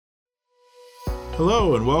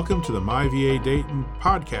Hello and welcome to the MyVA Dayton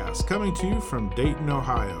Podcast, coming to you from Dayton,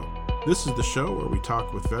 Ohio. This is the show where we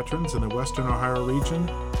talk with veterans in the Western Ohio region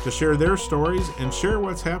to share their stories and share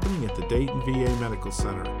what's happening at the Dayton VA Medical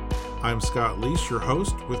Center. I'm Scott Leese, your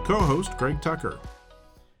host, with co-host Greg Tucker.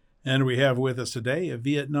 And we have with us today a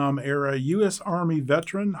Vietnam-era U.S. Army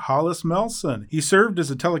veteran, Hollis Melson. He served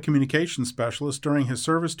as a telecommunications specialist during his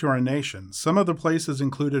service to our nation. Some of the places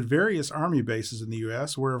included various Army bases in the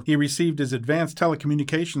U.S. where he received his advanced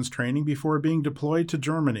telecommunications training before being deployed to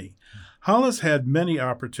Germany. Hollis had many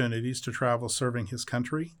opportunities to travel serving his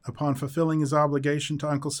country. Upon fulfilling his obligation to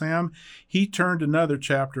Uncle Sam, he turned another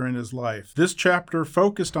chapter in his life. This chapter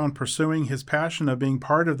focused on pursuing his passion of being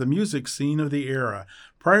part of the music scene of the era.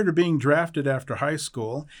 Prior to being drafted after high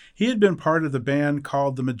school, he had been part of the band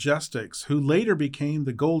called the Majestics, who later became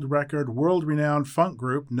the gold record, world-renowned funk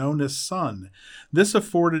group known as Sun. This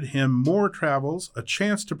afforded him more travels, a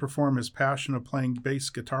chance to perform his passion of playing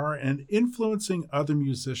bass guitar, and influencing other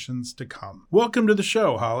musicians to come. Welcome to the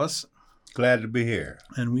show, Hollis. Glad to be here.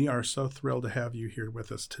 And we are so thrilled to have you here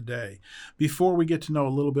with us today. Before we get to know a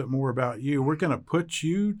little bit more about you, we're going to put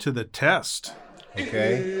you to the test.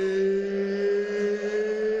 Okay.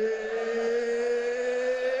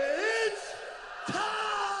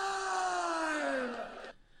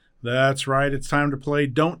 That's right. It's time to play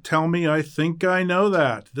Don't Tell Me I Think I Know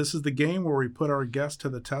That. This is the game where we put our guests to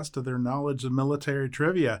the test of their knowledge of military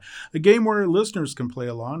trivia, a game where listeners can play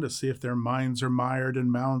along to see if their minds are mired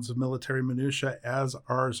in mounds of military minutia as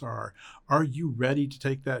ours are. Are you ready to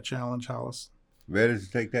take that challenge, Hollis? Ready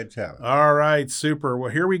to take that challenge. All right, super.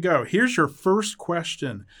 Well, here we go. Here's your first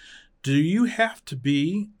question. Do you have to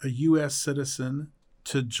be a U.S. citizen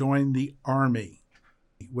to join the Army?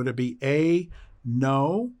 Would it be A,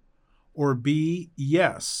 no, or B,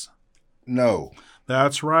 yes? No.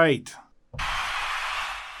 That's right.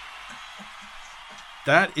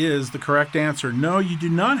 That is the correct answer. No, you do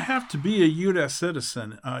not have to be a U.S.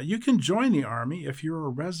 citizen. You can join the Army if you're a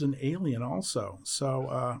resident alien also.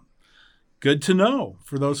 So good to know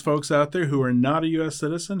for those folks out there who are not a U.S.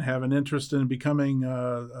 citizen, have an interest in becoming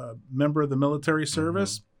a member of the military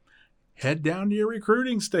service. Mm-hmm. Head down to your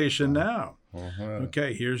recruiting station now.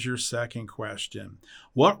 Okay, here's your second question.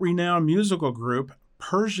 What renowned musical group,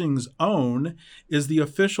 Pershing's Own, is the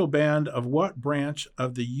official band of what branch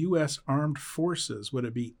of the U.S. Armed Forces? Would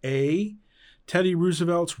it be A, Teddy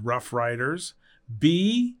Roosevelt's Rough Riders,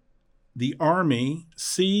 B, the Army,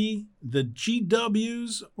 C, the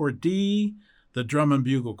GWs, or D, the Drum and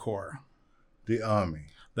Bugle Corps? The Army.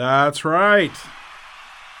 That's right.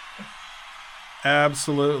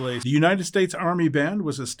 Absolutely. The United States Army Band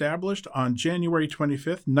was established on January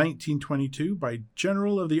 25th, 1922 by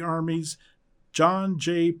General of the Army's John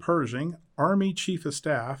J. Pershing, Army Chief of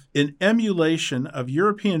Staff, in emulation of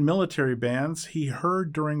European military bands he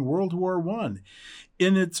heard during World War I.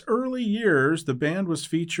 In its early years, the band was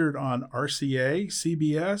featured on RCA,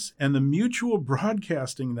 CBS, and the Mutual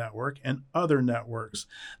Broadcasting Network and other networks.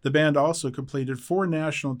 The band also completed 4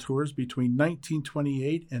 national tours between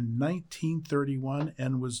 1928 and 1931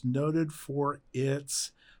 and was noted for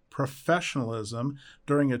its professionalism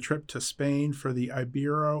during a trip to Spain for the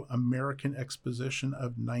Ibero-American Exposition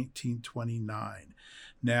of 1929.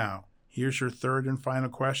 Now, here's your third and final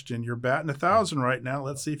question. You're batting 1,000 right now.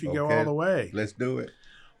 Let's see if you go all the way. Let's do it.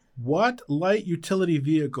 What light utility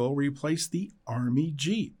vehicle replaced the Army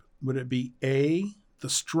Jeep? Would it be A, the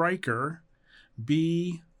Stryker,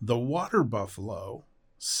 B, the Water Buffalo,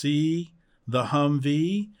 C, the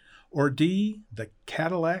Humvee, or D, the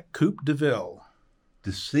Cadillac Coupe de Ville?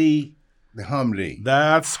 The C, the Humvee.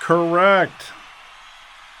 That's correct.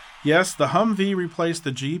 Yes, the Humvee replaced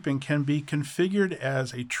the Jeep and can be configured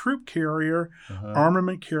as a troop carrier,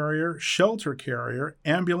 armament carrier, shelter carrier,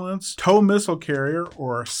 ambulance, tow missile carrier,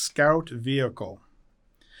 or scout vehicle.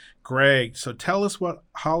 Greg, so tell us what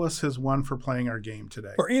Hollis has won for playing our game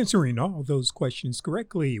today. For answering all those questions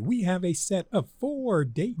correctly, we have a set of 4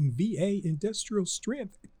 Dayton VA industrial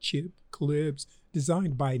strength chip clips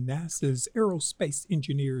designed by NASA's aerospace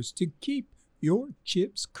engineers to keep your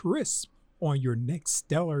chips crisp on your next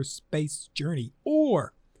stellar space journey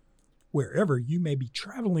or wherever you may be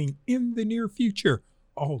traveling in the near future.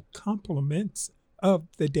 All compliments of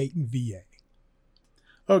the Dayton VA.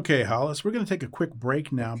 Okay, Hollis, we're going to take a quick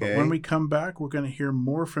break now, but when we come back, we're going to hear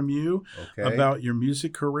more from you about your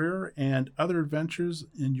music career and other adventures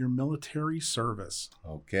in your military service.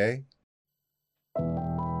 Okay.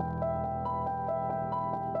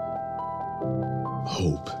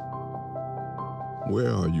 Hope.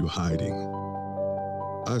 Where are you hiding?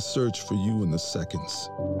 I search for you in the seconds,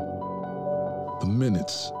 the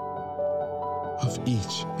minutes of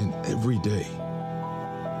each and every day.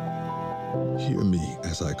 Hear me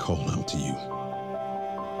as I call out to you.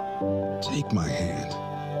 Take my hand.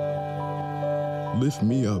 Lift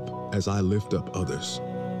me up as I lift up others.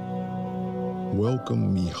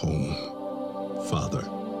 Welcome me home, father,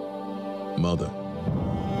 mother,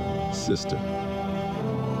 sister,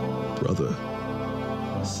 brother,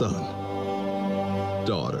 son,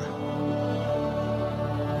 daughter.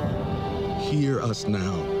 Hear us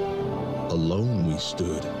now. Alone we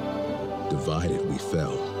stood, divided we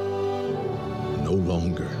fell. No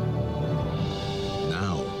longer.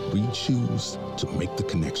 Now we choose to make the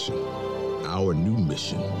connection. Our new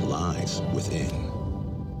mission lies within.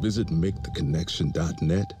 Visit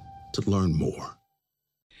maketheconnection.net to learn more.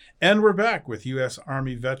 And we're back with U.S.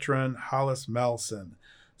 Army veteran Hollis Melson.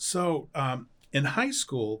 So in high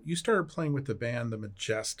school, you started playing with the band, the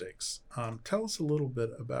Majestics. Tell us a little bit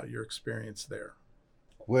about your experience there.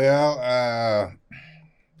 Well, I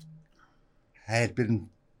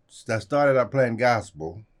started out playing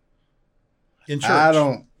gospel. In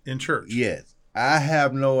church? In church? Yes. I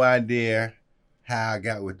have no idea how I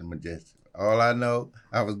got with the Majestics. All I know,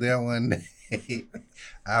 I was there one day.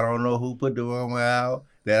 I don't know who put the rumor out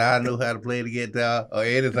that I knew how to play the guitar or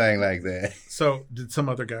anything like that. So did some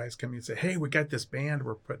other guys come in and say, hey, we got this band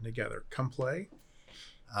we're putting together. Come play?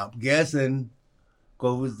 I'm guessing,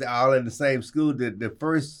 because we was all in the same school, the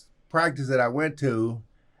first practice that I went to,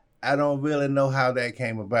 I don't really know how that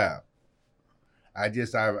came about. I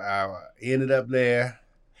ended up there.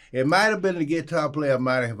 It might have been the guitar player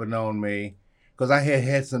might have known me, because I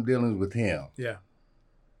had some dealings with him. Yeah.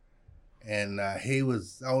 And he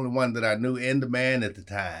was the only one that I knew in the band at the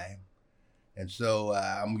time. And so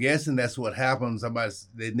I'm guessing that's what happened.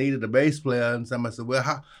 They needed a bass player, and somebody said,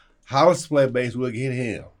 well, Hollis play bass, we'll get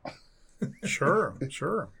him. Sure.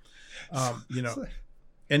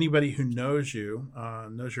 Anybody who knows you,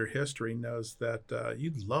 knows your history, knows that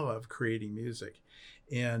you love creating music.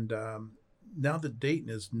 And now that Dayton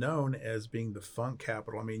is known as being the funk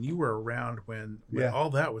capital, I mean, you were around when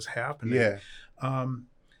all that was happening. Yeah.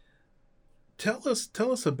 Tell us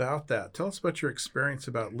about that. Tell us about your experience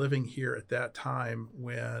about living here at that time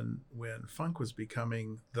when funk was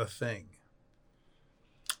becoming the thing.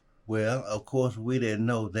 Well, of course, we didn't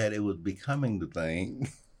know that it was becoming the thing.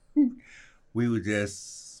 We were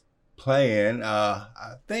just playing.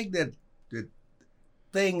 I think that the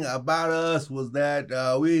thing about us was that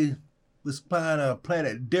we was kind of playing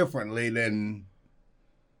it differently than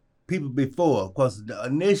people before. Of course,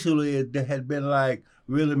 initially it had been like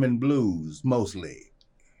rhythm and blues mostly.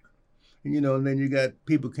 And then you got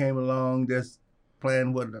people came along just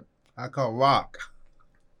playing what I call rock.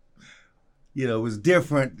 It was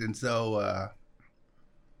different, and so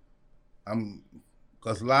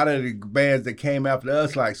because a lot of the bands that came after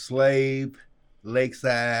us, like Slave,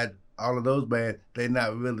 Lakeside, all of those bands, they're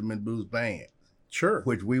not rhythm and blues bands. Sure.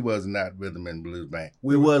 Which we was not rhythm and blues band.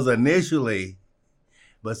 We was initially,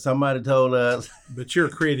 but somebody told us. But you're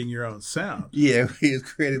creating your own sound. Yeah, we was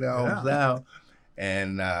creating our own sound,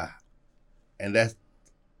 and that's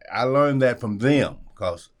I learned that from them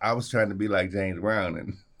because I was trying to be like James Brown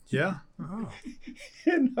and. Yeah. Oh.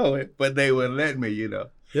 But they wouldn't let me.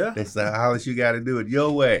 Yeah. They said, Hollis, you got to do it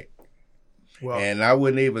your way. Well, and I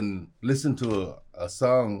wouldn't even listen to a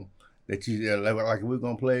song that you like. We're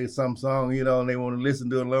gonna play some song, and they want to listen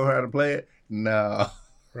to it and learn how to play it. No.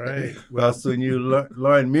 Right. Well, so when you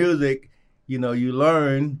learn music, you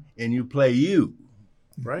learn and you play you.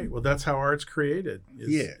 Right. Well, that's how art's created.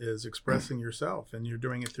 Is expressing yourself, and you're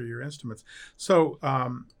doing it through your instruments. So,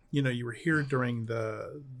 you were here during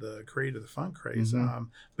the create of the funk craze. Mm-hmm.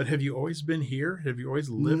 But have you always been here? Have you always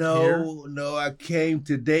lived here? No. I came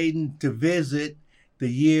to Dayton to visit the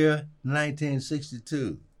year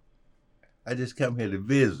 1962. I just come here to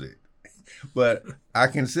visit. But I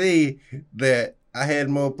can see that I had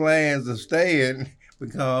more plans of staying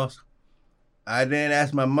because I didn't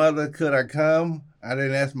ask my mother, could I come? I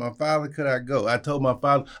didn't ask my father, could I go? I told my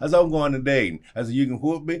father, I said, I'm going to Dayton. I said, you can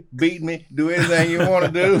whoop me, beat me, do anything you want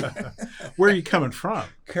to do. Where are you coming from?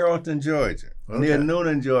 Carrollton, Georgia. Okay. Near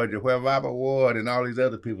Noonan, Georgia, where Robert Ward and all these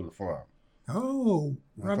other people are from. Oh,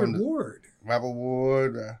 Robert Ward. Robert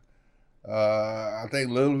Ward. I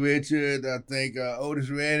think Little Richard. I think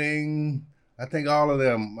Otis Redding. I think all of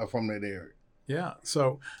them are from that area. Yeah.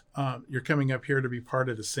 So you're coming up here to be part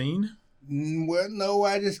of the scene? Well, no,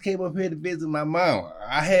 I just came up here to visit my mom.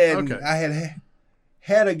 I had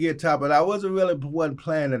a guitar, but I wasn't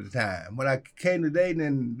playing at the time. When I came to Dayton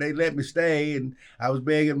and they let me stay, and I was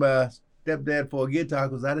begging my stepdad for a guitar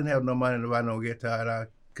because I didn't have no money to buy no guitar, and I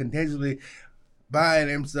continuously buying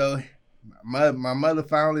him. So my mother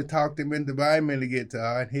finally talked him into buying me the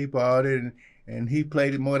guitar, and he bought it, and he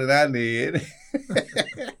played it more than I did.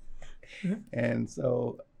 And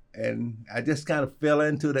I just kind of fell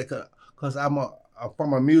into that because I'm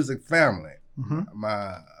from a music family. Mm-hmm.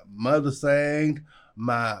 My mother sang.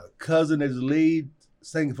 My cousin is the lead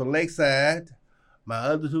singer for Lakeside. My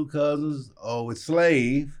other two cousins are with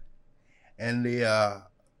Slave. And the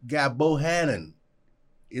guy Bohannon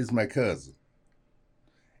is my cousin.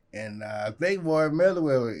 And I think Roy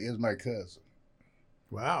Miller is my cousin.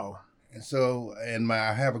 Wow. And so,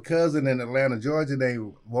 I have a cousin in Atlanta, Georgia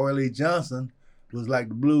named Roy Lee Johnson, who's like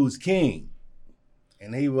the blues king.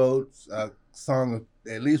 And he wrote a song,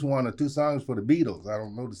 at least one or two songs for the Beatles. I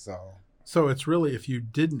don't know the song. So it's really, if you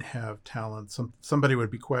didn't have talent, somebody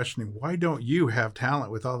would be questioning, why don't you have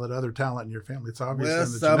talent with all that other talent in your family? It's obvious in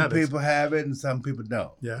the some genetics. people have it and some people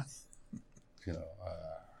don't. Yeah. You know,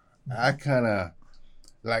 I kind of,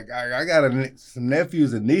 like, I got some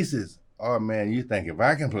nephews and nieces. Oh, man, you think if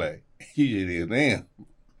I can play, you should them.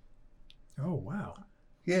 Oh, wow.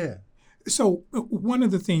 Yeah. So one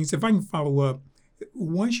of the things, if I can follow up,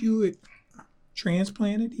 once you had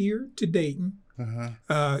transplanted here to Dayton,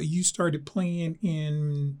 you started playing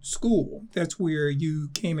in school. That's where you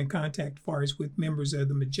came in contact as far as with members of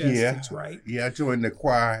the Majestics, right? Yeah, I joined the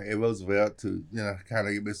choir at Roosevelt to, kind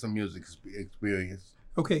of give me some music experience.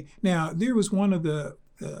 Okay. Now, there was one of the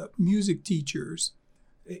music teachers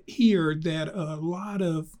here that a lot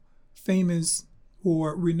of famous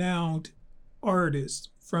or renowned artists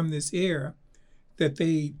from this era that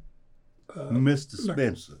they... Mr.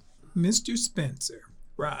 Spencer. Mr. Spencer,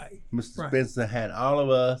 right. Mr. Spencer had all of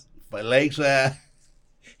us for Lakeside.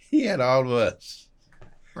 He had all of us.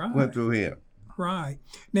 Right. Went through him. Right.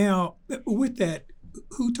 Now, with that,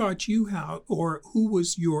 who taught you how, or who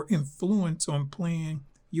was your influence on playing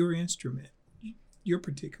your instrument, your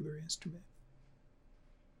particular instrument?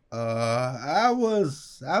 I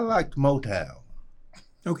liked Motown.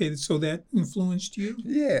 Okay, so that influenced you?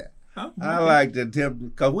 Yeah. Oh, okay. I liked the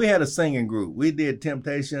because we had a singing group. We did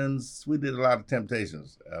Temptations. We did a lot of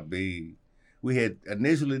Temptations. We had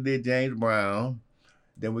initially did James Brown.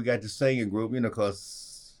 Then we got the singing group,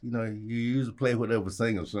 because, you usually play whatever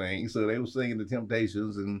singer sing. So they were singing the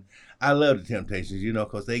Temptations, and I love the Temptations,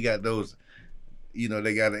 because they got those,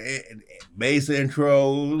 they got bass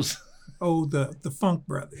intros. Oh, the Funk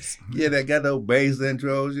Brothers. Yeah, they got those bass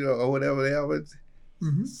intros, or whatever they are.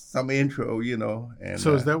 Mm-hmm. Some intro, And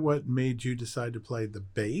so is that what made you decide to play the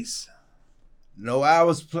bass? No,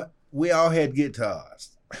 we all had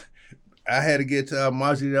guitars. I had a guitar.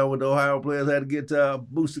 Marcy with the Ohio players had a guitar.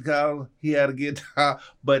 Booster Collins, he had a guitar.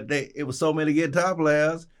 But it was so many guitar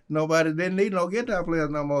players, nobody didn't need no guitar players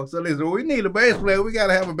no more. So they said, we need a bass player. We got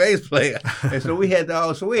to have a bass player. And so we had to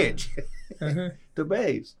all switch to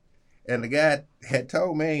bass. And the guy had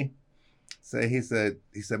told me, he said,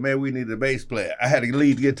 man, we need a bass player. I had a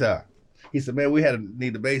lead guitar. He said, man, we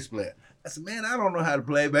need a bass player. I said, man, I don't know how to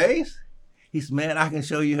play bass. He said, man, I can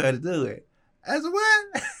show you how to do it. I said,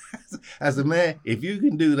 what? I said, man, if you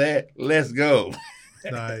can do that, let's go.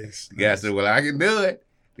 Nice. The guy said, well, I can do it.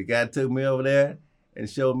 The guy took me over there and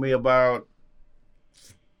showed me about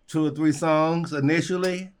 2 or 3 songs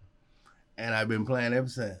initially, and I've been playing ever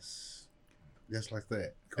since. Just like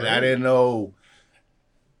that. Great. And I didn't know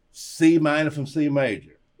C minor from C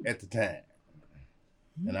major at the time.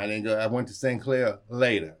 And I didn't go, I went to St. Clair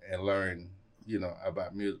later and learned,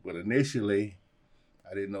 about music. But initially,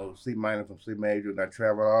 I didn't know C minor from C major, and I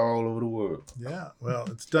traveled all over the world. Yeah, well,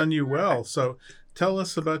 it's done you well. So tell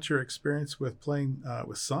us about your experience with playing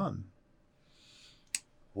with Sun.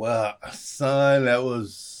 Well, Sun, that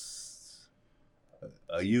was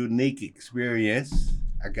a unique experience.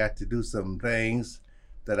 I got to do some things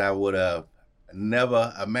that I would have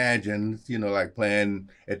never imagined, like playing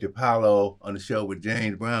at the Apollo on the show with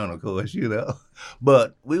James Brown, of course,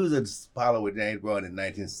 But we was at the Apollo with James Brown in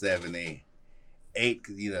 1978,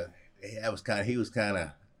 because, he was kind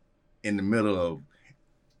of in the middle of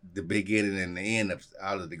the beginning and the end of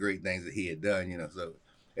all of the great things that he had done, So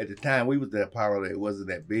at the time we was at the Apollo, it wasn't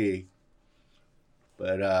that big.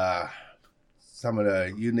 But some of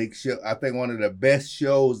the unique shows, I think one of the best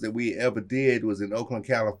shows that we ever did was in Oakland,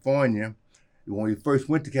 California, when we first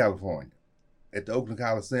went to California, at the Oakland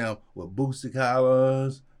Coliseum with Booster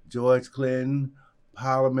Collins, George Clinton,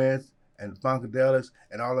 Parliament, and Funkadelics,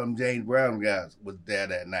 and all of them James Brown guys was there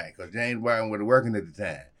that night, because James Brown was working at the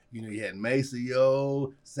time. You had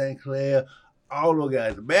Maceo, St. Clair, all those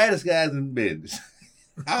guys, the baddest guys in the business.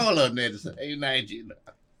 All of them at the same night,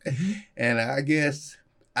 And I guess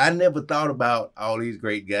I never thought about all these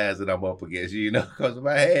great guys that I'm up against, because in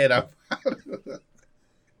my head,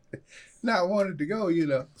 not wanting to go,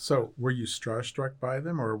 So were you starstruck by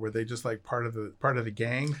them, or were they just like part of the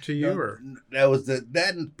gang to you? Or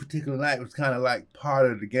That particular night was kind of like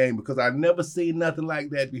part of the game, because I'd never seen nothing like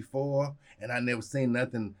that before, and I never seen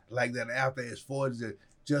nothing like that after, as far as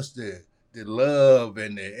the love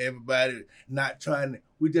and everybody not trying to,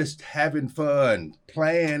 we just having fun,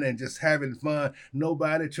 playing and just having fun.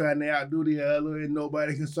 Nobody trying to outdo the other, and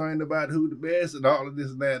nobody concerned about who the best and all of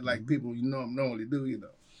this and that, like people normally do,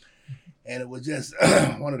 And it was just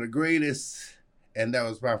one of the greatest, and that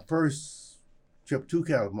was my first trip to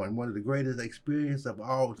California, one of the greatest experiences of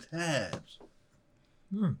all times.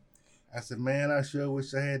 I said, man, I sure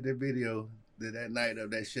wish I had the video that night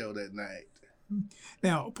of that show that night.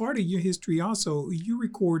 Now, part of your history also, you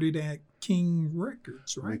recorded at King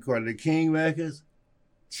Records, right? Recorded at King Records,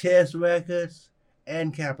 Chess Records,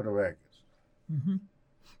 and Capitol Records. Mm-hmm.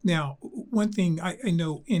 Now, one thing I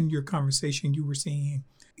know in your conversation you were saying,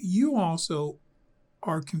 you also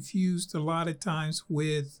are confused a lot of times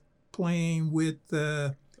with playing with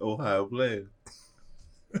the Ohio Players.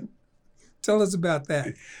 Tell us about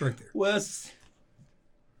that right there. Well,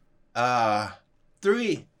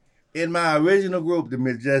 three. In my original group, the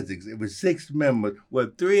Majestics, it was 6 members. Well,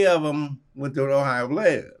 3 of them went to the Ohio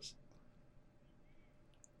Players.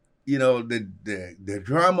 The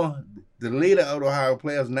drummer, the leader of the Ohio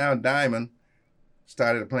Players, now Diamond,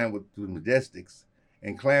 started playing with the Majestics.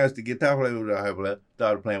 And Clarence, the guitar player with the Ohio Players,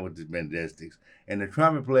 started playing with the Majestics. And the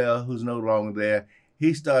trumpet player, who's no longer there,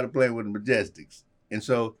 he started playing with the Majestics. And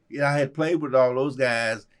so I had played with all those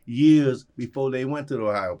guys years before they went to the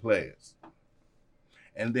Ohio Players.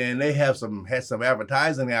 And then they had some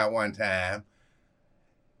advertising out one time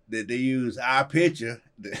that they used our picture,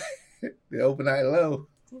 the open night low,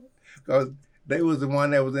 because they was the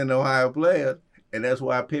one that was in the Ohio Players, and that's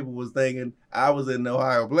why people was thinking I was in the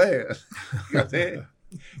Ohio Players, because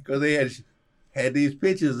they had these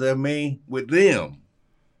pictures of me with them,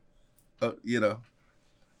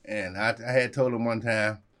 And I had told them one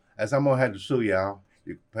time, I said, I'm gonna have to sue y'all.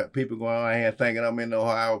 People going on here thinking I'm in the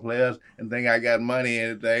Ohio Players and think I got money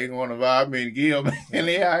and they want to rob me and kill me, and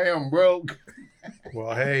here I am broke.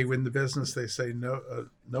 Well, hey, in the business they say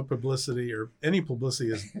no publicity, or any publicity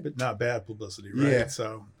is not bad publicity, right? Yeah.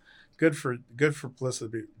 So good for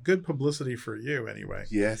publicity, good publicity for you anyway.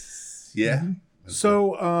 Yes, yeah. Mm-hmm.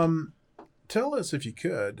 So tell us, if you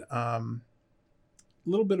could, a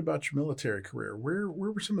little bit about your military career. Where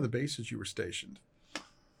were some of the bases you were stationed?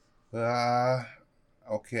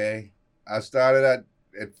 Okay. I started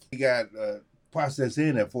we got processed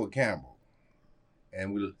in at Fort Campbell,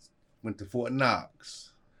 and we went to Fort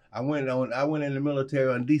Knox. I went in the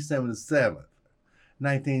military on December 7th,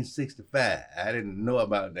 1965. I didn't know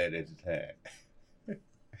about that at the time.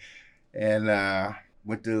 And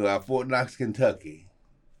went to Fort Knox, Kentucky.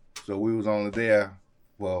 So we was only there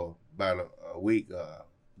for about a week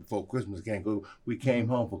before Christmas came. We came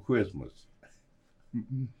home for Christmas.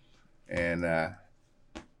 And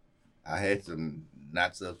I had some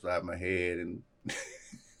knots upside my head and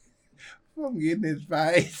from getting in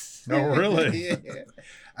fights. Oh, really? Yeah.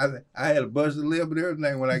 I had a busted lip and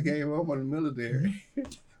everything when I came home from the military.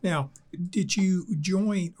 Now, did you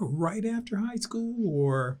join right after high school,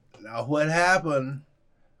 or? Now, what happened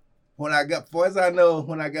when I got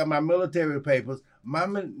my military papers, my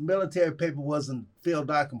military paper wasn't filled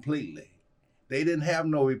out completely. They didn't have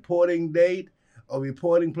no reporting date or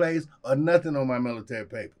reporting place or nothing on my military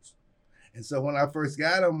papers. And so when I first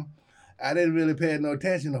got them, I didn't really pay no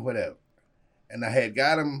attention or whatever. And I had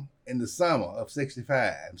got them in the summer of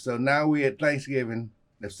 65. So now we had Thanksgiving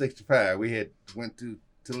of 65. We had went to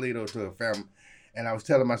Toledo to a family. And I was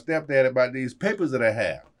telling my stepdad about these papers that I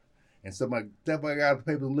have. And so my stepdad got the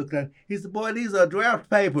papers and looked at it. He said, boy, these are draft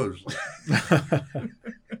papers.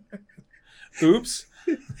 Oops.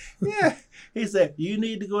 Yeah. He said, you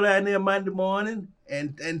need to go down there Monday morning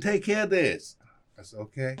and take care of this. I said,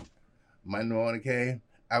 okay. Monday morning came.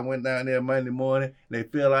 I went down there Monday morning. They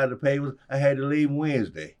filled out the papers. I had to leave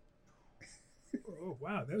Wednesday. Oh,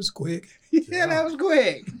 wow. That was quick. Yeah, that was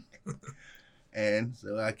quick. And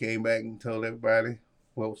so I came back and told everybody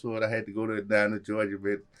I had to go down to Georgia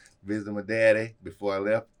visit my daddy before I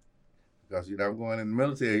left. Because, I'm going in the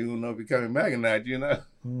military. You don't know if you're coming back or not,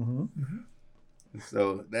 Mm-hmm.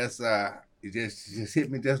 So that's, it just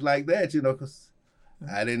hit me just like that, because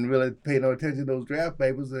I didn't really pay no attention to those draft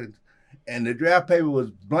papers. And the draft paper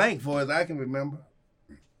was blank for as I can remember.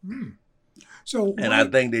 So, I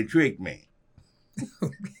think they tricked me.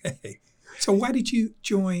 Okay. So why did you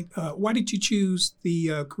choose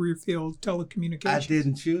the career field telecommunications? I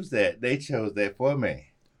didn't choose that. They chose that for me.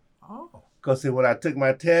 Oh. Because when I took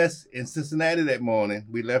my test in Cincinnati that morning,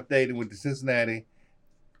 we left Dayton, went to Cincinnati,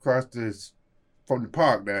 from the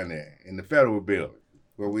park down there in the Federal Building,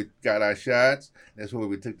 where we got our shots. That's where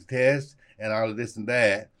we took the test and all of this and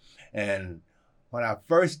that. And when I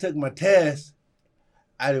first took my test,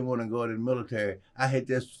 I didn't want to go to the military. I had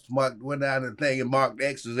just went down the thing and marked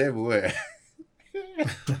X's everywhere.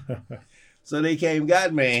 So they came and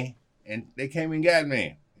got me, and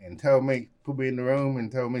told me, put me in the room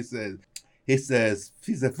and told me, he said,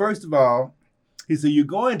 first of all, he said, you're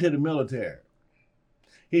going to the military.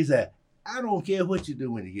 He said, I don't care what you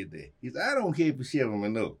do when you get there. He said, I don't care if you shiver me,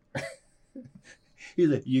 no. He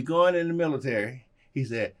said, you're going in the military. He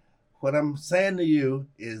said, what I'm saying to you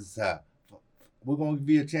is we're going to give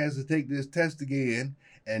you a chance to take this test again,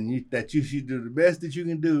 and that you should do the best that you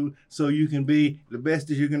can do so you can be the best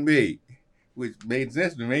that you can be, which made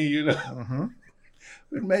sense to me, you know. Uh-huh.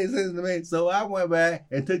 It made sense to me. So I went back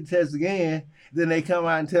and took the test again. Then they come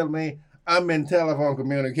out and tell me I'm in telephone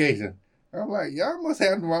communication. I'm like, y'all must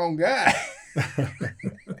have the wrong guy.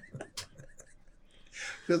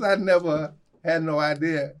 Because I never had no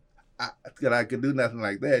idea that I could do nothing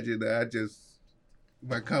like that, you know.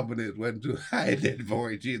 My confidence wasn't too high at that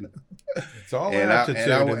point, you know. It's all aptitude.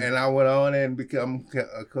 And I went on and became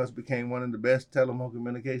one of the best telephone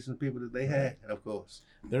communications people that they had, of course.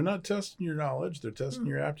 They're not testing your knowledge; they're testing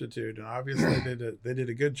your aptitude, and obviously they did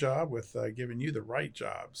a good job with giving you the right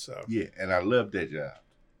job. So yeah, and I loved that job.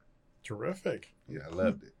 Terrific. Yeah, I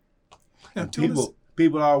loved it. Now, And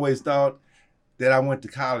people always thought that I went to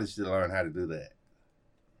college to learn how to do that.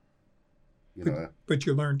 You know, but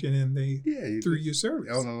you learned it through your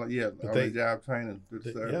service. On the job training.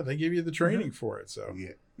 They give you the training for it. So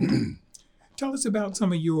yeah. Tell us about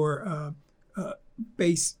some of your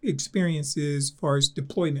base experiences as far as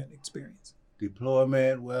deployment experience.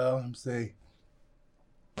 Deployment, well, let me say,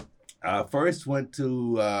 I first went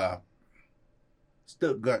to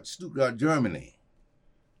Stuttgart, Germany.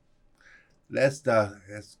 It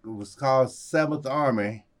was called 7th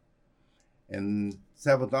Army, and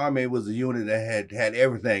 7th Army was a unit that had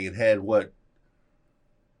everything. It had I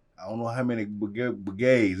don't know how many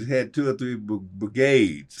brigades. It had 2 or 3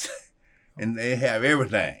 brigades, and they have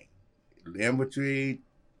everything. Infantry,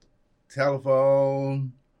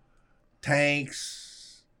 telephone,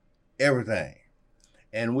 tanks, everything.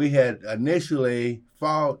 And we had initially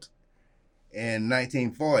fought in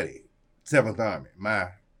 1940, 7th Army, my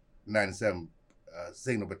 97th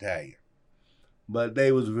Signal Battalion. But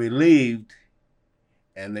they was relieved,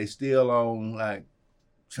 and they still on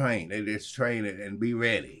train. They just train it and be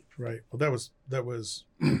ready. Right. Well, that was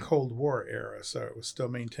the Cold War era, so it was still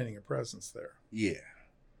maintaining a presence there. Yeah.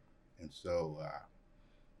 And so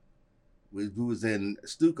we was in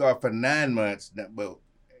Stuttgart for 9 months, but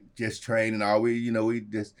just training. We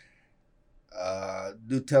just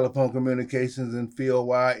do telephone communications and field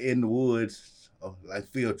wire in the woods, like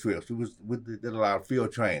field trips. We did a lot of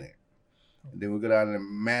field training. And then we go down to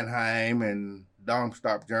Mannheim and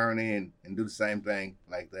Darmstadt journey and do the same thing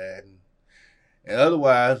like that. And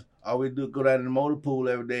otherwise, all we do is go down to the motor pool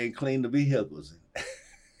every day and clean the vehicles.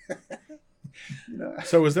 You know.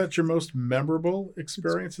 So was that your most memorable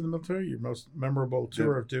experience in the military? Your most memorable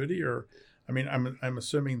tour of duty? Or, I mean, I'm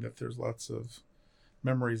assuming that there's lots of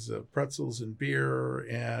memories of pretzels and beer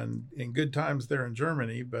and in good times there in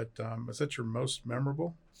Germany, but was that your most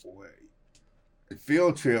memorable? The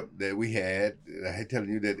field trip that we had, I had telling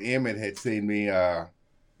you that Emmett had seen me,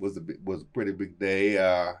 was a pretty big day.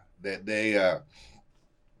 That day,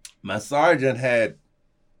 my sergeant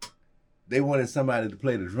they wanted somebody to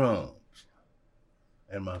play the drums.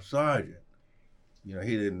 And my sergeant, he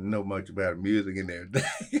didn't know much about music and everything.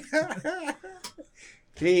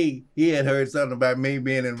 He had heard something about me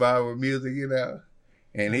being involved with music,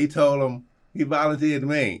 and he told him, he volunteered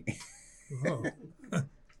me. Oh.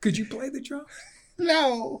 Could you play the drums?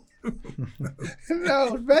 No,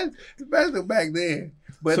 especially back then.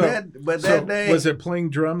 But that day, was it playing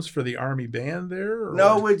drums for the Army band there? Or?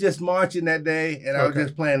 No, we're just marching that day, and I was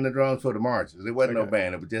just playing the drums for the marches. It wasn't no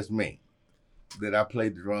band; it was just me. That I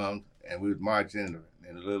played the drums, and we was marching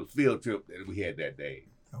in a little field trip that we had that day.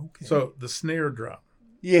 Okay. So the snare drum.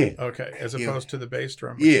 Yeah. Okay, as opposed to the bass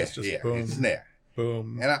drum. It's just boom, it's snare.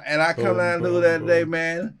 Boom. And I come down and do that day,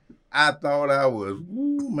 man. I thought I was,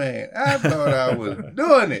 I thought I was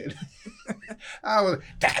doing it. I was,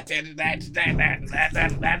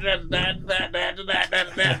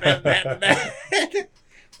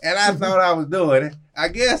 and I thought I was doing it.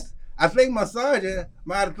 I think my sergeant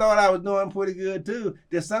might have thought I was doing pretty good too.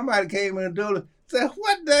 Then somebody came in the door and said,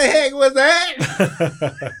 "What the heck was that?"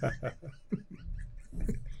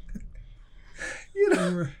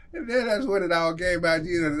 And then that's when it all came out.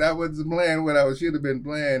 I wasn't playing what I should have been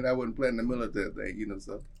playing. I wasn't playing the military thing,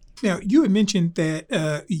 so. Now, you had mentioned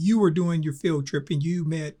that you were doing your field trip and you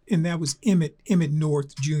met, and that was Emmett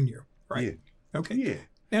North Jr., right? Yeah. Okay. Yeah.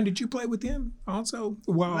 Now, did you play with him also?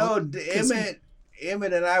 Well, No,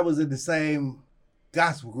 Emmett and I was in the same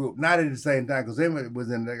gospel group, not at the same time, because Emmett was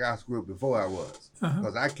in the gospel group before I was.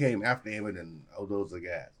 Because I came after Emmett and all those other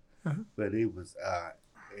guys. But he was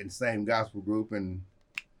in the same gospel group, and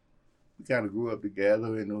we kind of grew up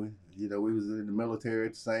together, and we was in the military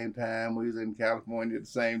at the same time. We was in California at the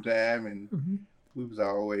same time, and we was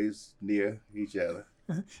always near each other.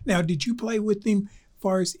 Now, did you play with him as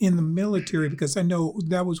far as in the military? Because I know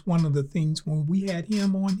that was one of the things when we had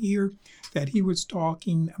him on here that he was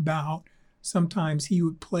talking about. Sometimes he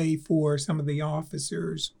would play for some of the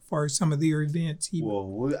officers for some of their events.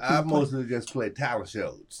 I mostly just played talent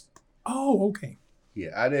shows. Oh, okay. Yeah,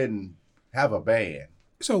 I didn't have a band.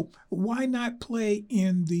 So why not play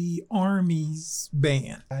in the Army's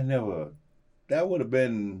band? That would have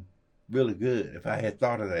been really good if I had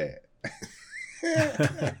thought of that.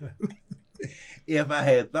 If I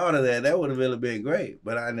had thought of that, that would have really been great.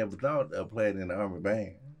 But I never thought of playing in the Army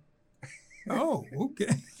band. Oh,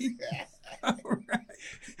 okay. All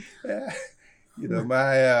right. I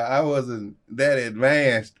wasn't that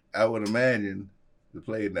advanced, I would imagine, to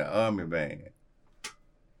play in the Army band.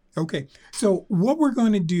 Okay, so what we're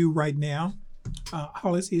going to do right now,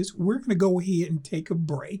 Hollis, is we're going to go ahead and take a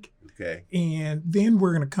break. Okay. And then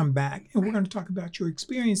we're going to come back and we're going to talk about your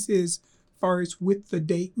experiences as far as with the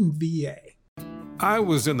Dayton VA. I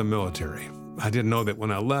was in the military. I didn't know that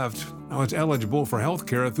when I left, I was eligible for health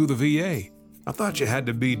care through the VA. I thought you had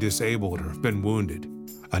to be disabled or have been wounded.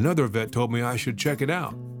 Another vet told me I should check it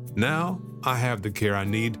out. Now, I have the care I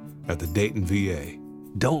need at the Dayton VA.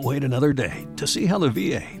 Don't wait another day to see how the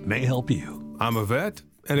VA may help you. I'm a vet,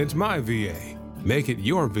 and it's my VA. Make it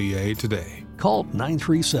your VA today. Call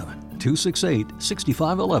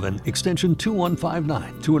 937-268-6511, extension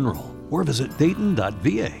 2159 to enroll, or visit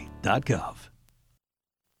dayton.va.gov.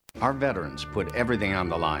 Our veterans put everything on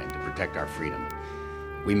the line to protect our freedom.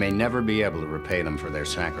 We may never be able to repay them for their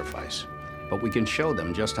sacrifice, but we can show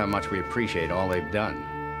them just how much we appreciate all they've done.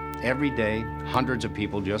 Every day, hundreds of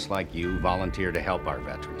people just like you volunteer to help our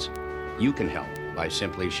veterans. You can help by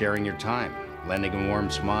simply sharing your time, lending a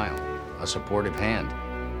warm smile, a supportive hand,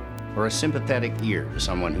 or a sympathetic ear to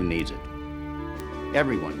someone who needs it.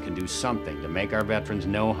 Everyone can do something to make our veterans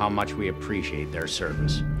know how much we appreciate their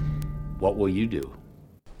service. What will you do?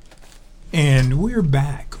 And we're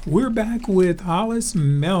back. We're back with Hollis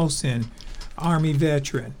Melson, Army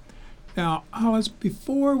veteran. Now, Hollis,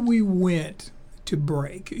 before we went to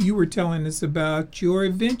break, you were telling us about your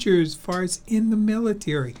adventures as far as in the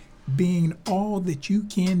military, being all that you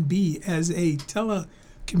can be as a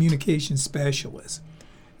telecommunications specialist.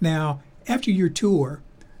 Now, after your tour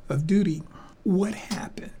of duty, what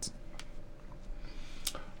happened?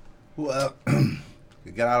 Well,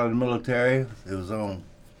 we got out of the military. It was on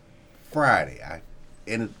Friday.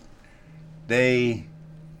 It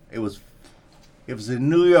was in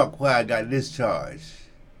New York where I got discharged.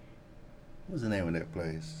 What's the name of that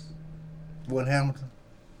place? Fort Hamilton?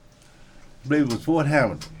 I believe it was Fort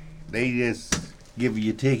Hamilton. They just give you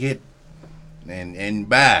your ticket and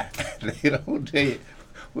buy. They don't tell you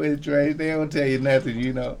where to train. They don't tell you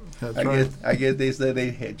nothing, That's I right. guess they said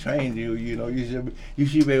they had trained you, you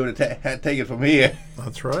should be able to take it from here.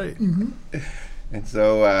 That's right. Mm-hmm. And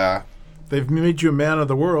so they've made you a man of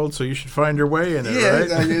the world, so you should find your way in it,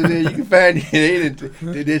 right? You can find it.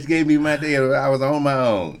 They just gave me my day. I was on my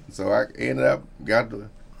own. So I ended up,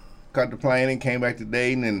 caught the plane and came back to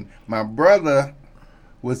Dayton. And my brother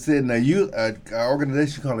was in an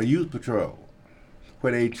organization called a Youth Patrol,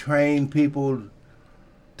 where they train people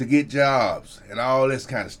to get jobs and all this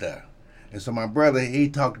kind of stuff. And so my brother, he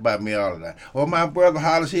talked about me all the time. Well, my brother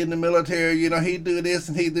Hollis, he in the military, he do this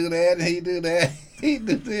and he do that and he do that. He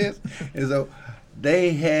do this. And so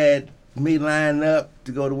they had me lined up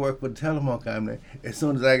to go to work for the telephone company. As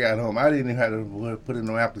soon as I got home, I didn't even have to put in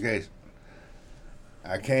no application.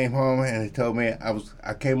 I came home and they told me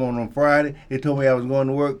I came on Friday. They told me I was going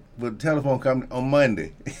to work for the telephone company on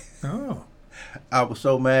Monday. Oh. I was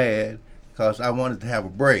so mad because I wanted to have a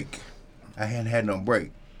break. I hadn't had no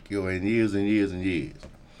break in years and years and years.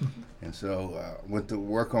 Mm-hmm. And so I went to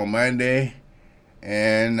work on Monday,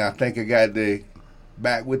 and I think I got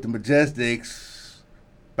back with the Majestics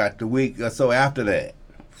about the week or so after that,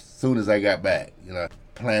 as soon as I got back.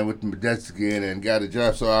 Playing with the Majestics again and got a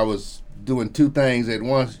job, so I was doing two things at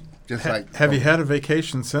once. Just Have you had a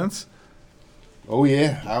vacation since? Oh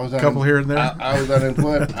yeah, I was a couple here and there. I was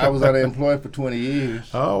unemployed. I was unemployed for 20 years.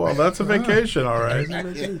 Oh well, that's a vacation, all right.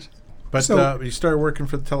 But So- you started working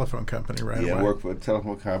for the telephone company right Yeah, away. I worked for a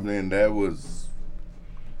telephone company, and that was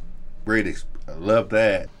great. I loved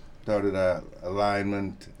that. Started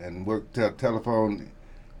alignment and worked telephone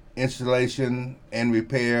installation and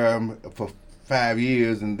repair for 5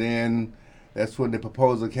 years, and then that's when the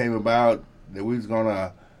proposal came about that we was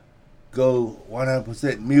gonna go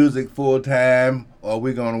 100% music full time, or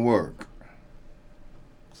we're gonna work.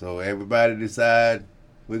 So everybody decided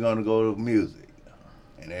we're gonna go to music,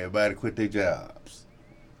 and everybody quit their jobs,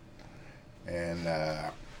 and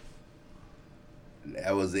that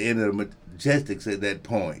was the end of the Majestics at that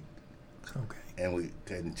point. Okay. And we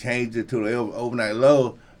couldn't change it to the overnight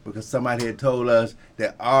low because somebody had told us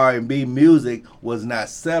that R&B music was not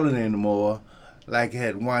selling anymore like it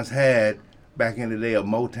had once had back in the day of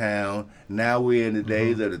Motown. Now we're in the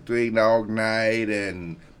days of the Three Dog Night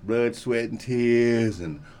and Blood, Sweat, and Tears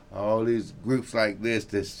and all these groups like this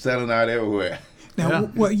that's selling out everywhere. Now, Yeah.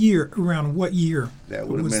 around what year That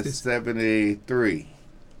would have was been this? 73.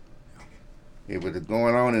 It was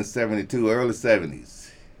going on in 72, early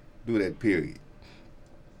 70s, through that period.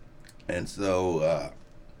 And so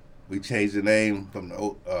we changed the name from the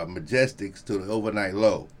Majestics to the Overnight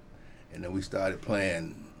Low. And then we started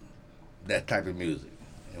playing that type of music.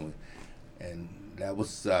 And that was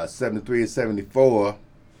 73 and 74.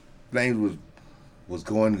 Things was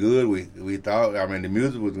going good. We thought, I mean, the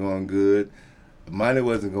music was going good. The money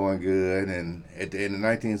wasn't going good. And at the end of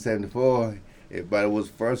 1974, everybody was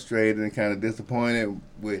frustrated and kind of disappointed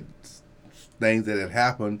with things that had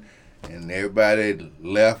happened. And everybody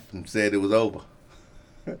left and said it was over.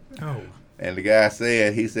 Oh, And the guy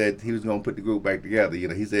said, he was going to put the group back together. You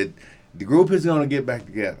know, he said, the group is going to get back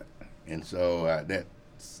together. And so that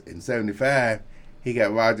in 75, he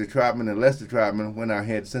got Roger Troutman and Lester Troutman, went out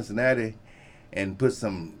here to Cincinnati and put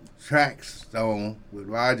some tracks on with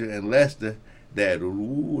Roger and Lester that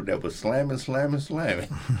was slamming.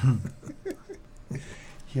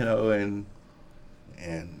 You know, and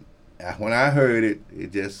when I heard it,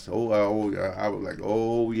 it just, I was like,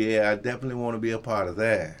 oh yeah, I definitely want to be a part of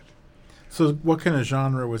that. So what kind of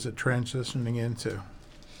genre was it transitioning into?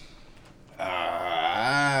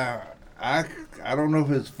 I don't know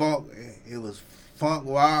if it's funk. It was funk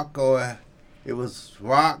rock or it was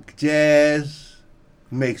rock jazz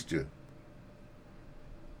mixture.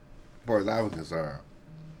 As far as I was concerned,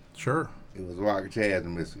 Sure. it was rock jazz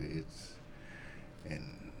mixture.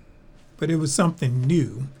 but it was something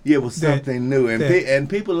new. Yeah, it was something new, and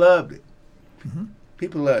people loved it. Mm-hmm.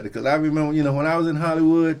 People loved it because I remember, you know, when I was in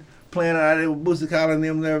Hollywood playing out there with Boosie Collins and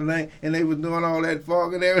them and everything, and they was doing all that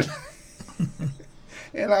funk and everything,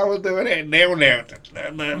 and I was doing that, and they were there,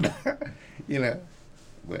 you know.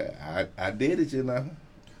 Well, I did it, you know,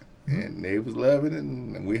 and they was loving it,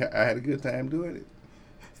 and I had a good time doing it.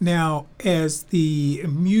 Now, as the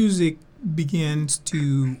music begins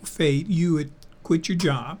to fade, you had quit your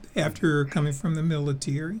job after coming from the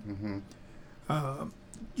military. Mm-hmm.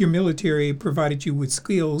 Your military provided you with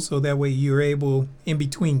skills so that way you're able, in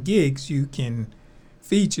between gigs, you can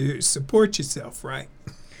support yourself, right?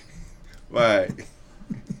 Right.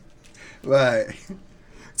 Right.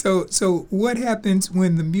 So what happens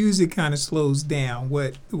when the music kind of slows down?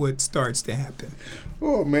 What starts to happen?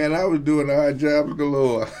 Oh man, I was doing odd jobs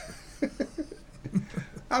galore.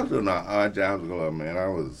 I was doing odd jobs galore, man. I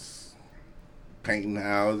was painting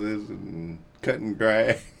houses and cutting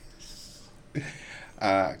grass.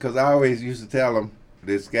 Because I always used to tell him,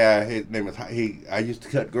 this guy, his name is, I used to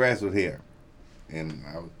cut grass with him. And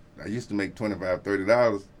I used to make $25,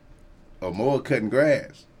 $30 or more cutting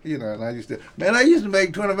grass. You know, and I used to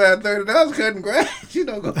make $25, $30 cutting grass, you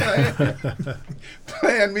know,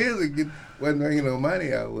 playing music. It wasn't making no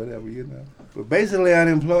money out or whatever, you know. But basically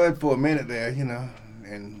unemployed for a minute there, you know,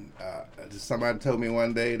 and somebody told me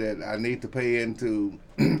one day that I need to pay into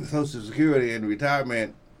Social Security and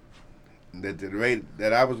retirement, that the rate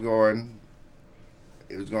that I was going,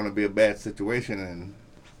 it was going to be a bad situation, and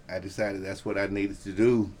I decided that's what I needed to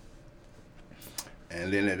do.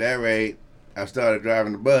 And then at that rate, I started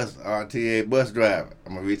driving the bus, RTA bus driver.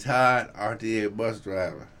 I'm a retired RTA bus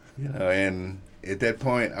driver, you know. And at that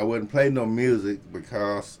point, I wouldn't play no music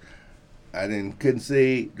because I couldn't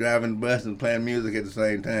see driving the bus and playing music at the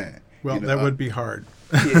same time. Well, you know, that would be hard.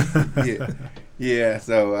 Yeah.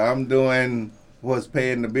 So I'm doing what's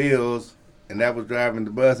paying the bills, and that was driving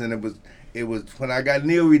the bus. And it was when I got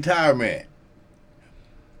near retirement.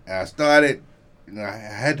 I started, you know, I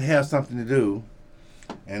had to have something to do.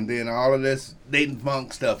 And then all of this Dayton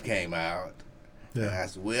funk stuff came out. Yeah. And I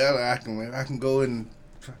said, well, I can go and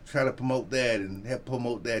try to promote that and help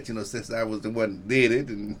promote that, since I was the one that did it.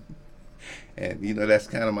 And that's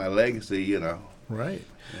kind of my legacy, Right.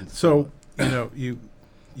 So,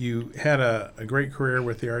 you had a great career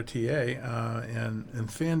with the RTA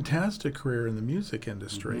and fantastic career in the music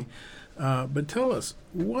industry. But tell us,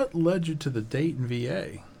 what led you to the Dayton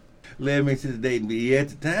VA? Led me to the Dayton VA. At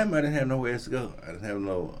the time, I didn't have nowhere else to go. I didn't have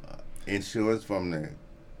no insurance from the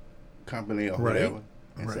company or whatever.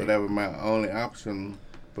 And so that was my only option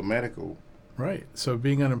for medical. Right. So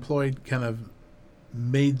being unemployed kind of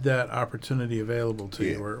made that opportunity available to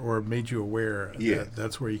you, or made you aware that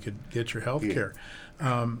that's where you could get your health care.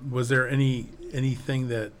 Was there anything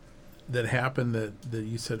that happened that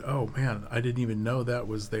you said, oh man, I didn't even know that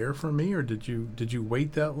was there for me? Or did you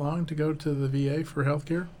wait that long to go to the VA for health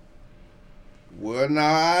care? Well, no,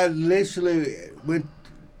 I literally went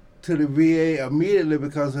to the VA immediately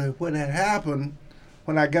because of what had happened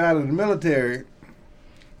when I got out of the military.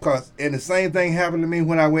 And the same thing happened to me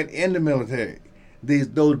when I went in the military.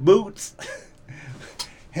 Those boots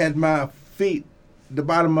had my feet, the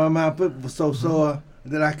bottom of my foot was so sore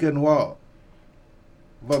that I couldn't walk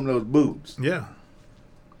from those boots. Yeah.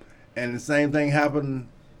 And the same thing happened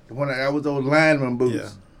when I was those lineman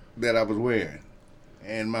boots that I was wearing.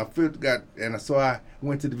 And my foot so I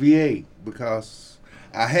went to the VA because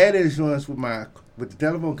I had insurance with the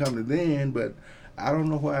telephone company then, but I don't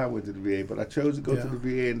know why I went to the VA, but I chose to go to the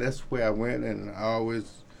VA, and that's where I went, and I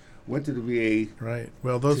always went to the VA. Right.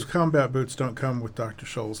 Well, those combat boots don't come with Dr.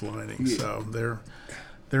 Scholl's lining, so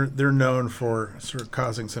they're known for sort of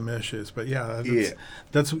causing some issues. But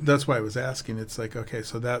that's why I was asking. It's like, okay,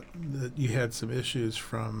 so that you had some issues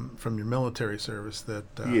from your military service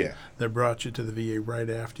that brought you to the VA right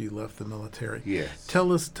after you left the military. Yes.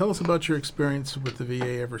 Tell us about your experience with the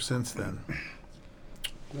VA ever since then.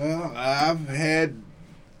 Well, I've had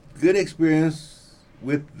good experience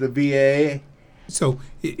with the VA. So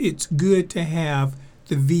it's good to have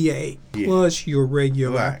the VA plus your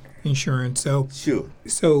regular insurance. So sure.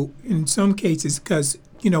 So in some cases, because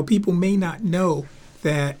people may not know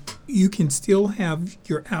that you can still have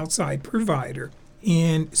your outside provider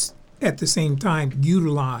and at the same time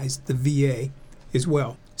utilize the VA as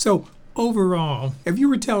well. So overall, if you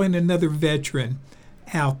were telling another veteran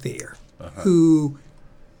out there who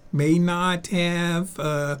may not have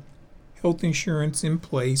health insurance in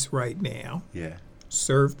place right now,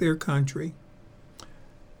 serve their country,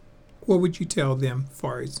 what would you tell them as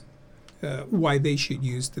far as why they should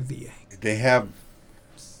use the VA? They have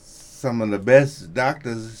some of the best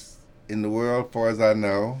doctors in the world, as far as I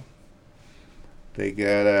know. They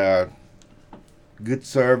got good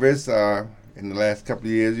service. In the last couple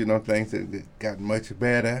of years, things have gotten much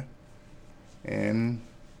better. And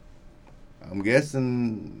I'm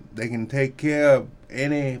guessing they can take care of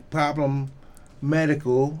any problem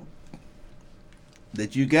medical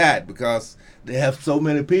that you got, because they have so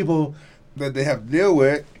many people that they have to deal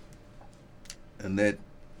with, and that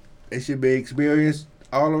they should be experienced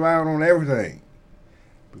all around on everything,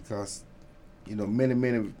 because many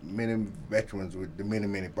veterans with the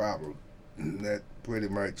many problems, that pretty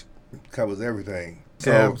much covers everything.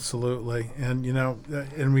 So, absolutely, and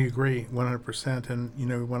and we agree 100%. And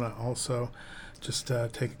we want to also just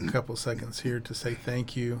take a couple seconds here to say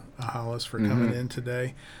thank you, Hollis, for coming in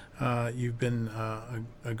today. You've been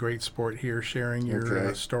a great sport here, sharing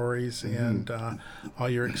your stories and all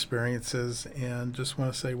your experiences. And just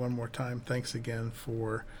want to say one more time, thanks again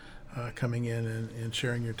for coming in and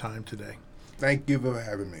sharing your time today. Thank you for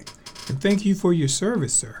having me. And thank you for your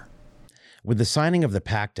service, sir. With the signing of the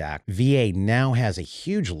PACT Act, VA now has a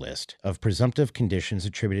huge list of presumptive conditions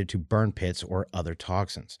attributed to burn pits or other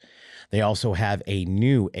toxins. They also have a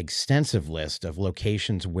new extensive list of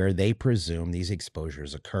locations where they presume these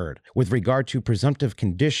exposures occurred. With regard to presumptive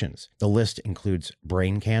conditions, the list includes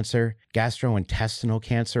brain cancer, gastrointestinal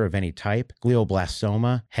cancer of any type,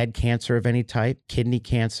 glioblastoma, head cancer of any type, kidney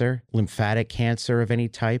cancer, lymphatic cancer of any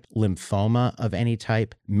type, lymphoma of any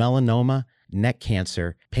type, melanoma, neck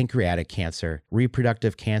cancer, pancreatic cancer,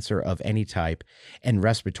 reproductive cancer of any type, and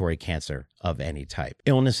respiratory cancer of any type.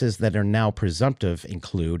 Illnesses that are now presumptive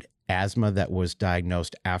include asthma that was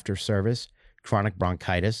diagnosed after service, chronic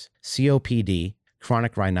bronchitis, COPD,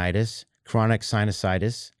 chronic rhinitis, chronic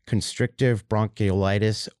sinusitis, constrictive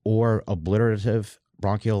bronchiolitis or obliterative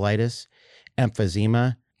bronchiolitis,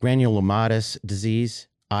 emphysema, granulomatous disease,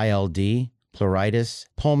 ILD, pleuritis,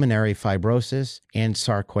 pulmonary fibrosis, and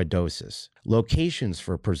sarcoidosis. Locations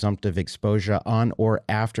for presumptive exposure on or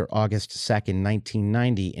after August 2nd,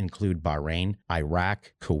 1990 include Bahrain,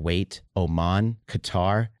 Iraq, Kuwait, Oman,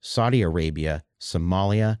 Qatar, Saudi Arabia,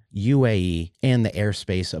 Somalia, UAE, and the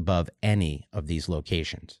airspace above any of these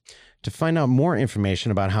locations. To find out more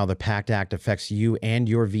information about how the PACT Act affects you and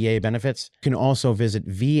your VA benefits, you can also visit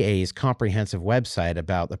VA's comprehensive website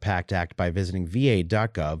about the PACT Act by visiting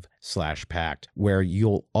va.gov/PACT, where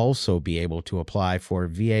you'll also be able to apply for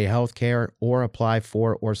VA healthcare or apply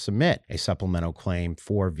for or submit a supplemental claim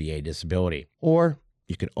for VA disability. Or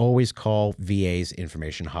you can always call VA's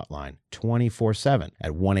information hotline 24/7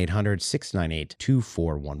 at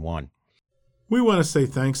 1-800-698-2411. We want to say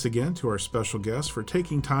thanks again to our special guests for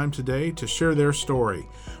taking time today to share their story.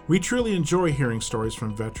 We truly enjoy hearing stories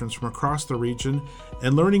from veterans from across the region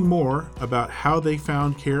and learning more about how they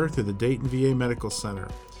found care through the Dayton VA Medical Center.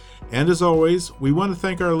 And as always, we want to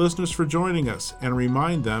thank our listeners for joining us and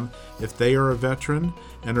remind them, if they are a veteran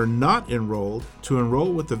and are not enrolled, to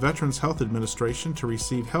enroll with the Veterans Health Administration to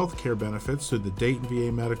receive health care benefits through the Dayton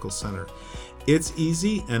VA Medical Center. It's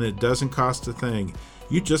easy and it doesn't cost a thing.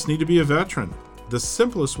 You just need to be a veteran. The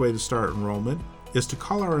simplest way to start enrollment is to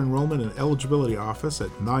call our enrollment and eligibility office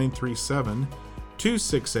at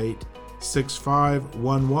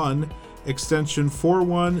 937-268-6511, extension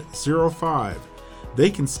 4105. They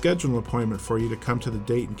can schedule an appointment for you to come to the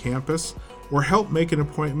Dayton campus or help make an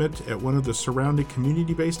appointment at one of the surrounding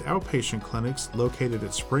community-based outpatient clinics located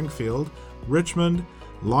at Springfield, Richmond,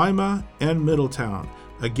 Lima, and Middletown.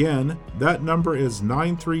 Again, that number is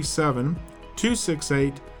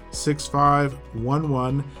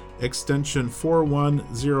 937-268-6511, extension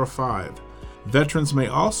 4105. Veterans may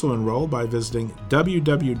also enroll by visiting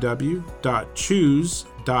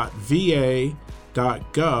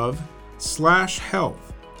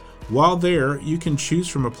www.choose.va.gov/health. While there, you can choose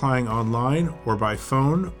from applying online or by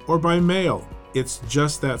phone or by mail. It's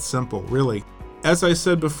just that simple, really. As I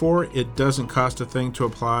said before, it doesn't cost a thing to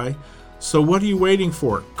apply. So what are you waiting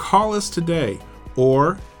for? Call us today.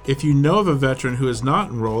 Or if you know of a veteran who is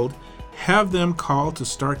not enrolled, have them call to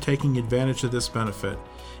start taking advantage of this benefit.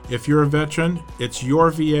 If you're a veteran, it's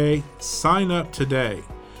your VA. Sign up today.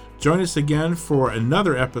 Join us again for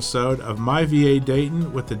another episode of MyVA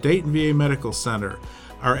Dayton with the Dayton VA Medical Center.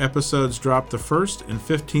 Our episodes drop the 1st and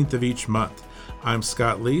 15th of each month. I'm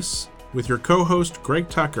Scott Leese with your co-host Greg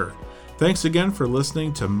Tucker. Thanks again for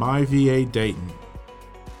listening to MyVA Dayton.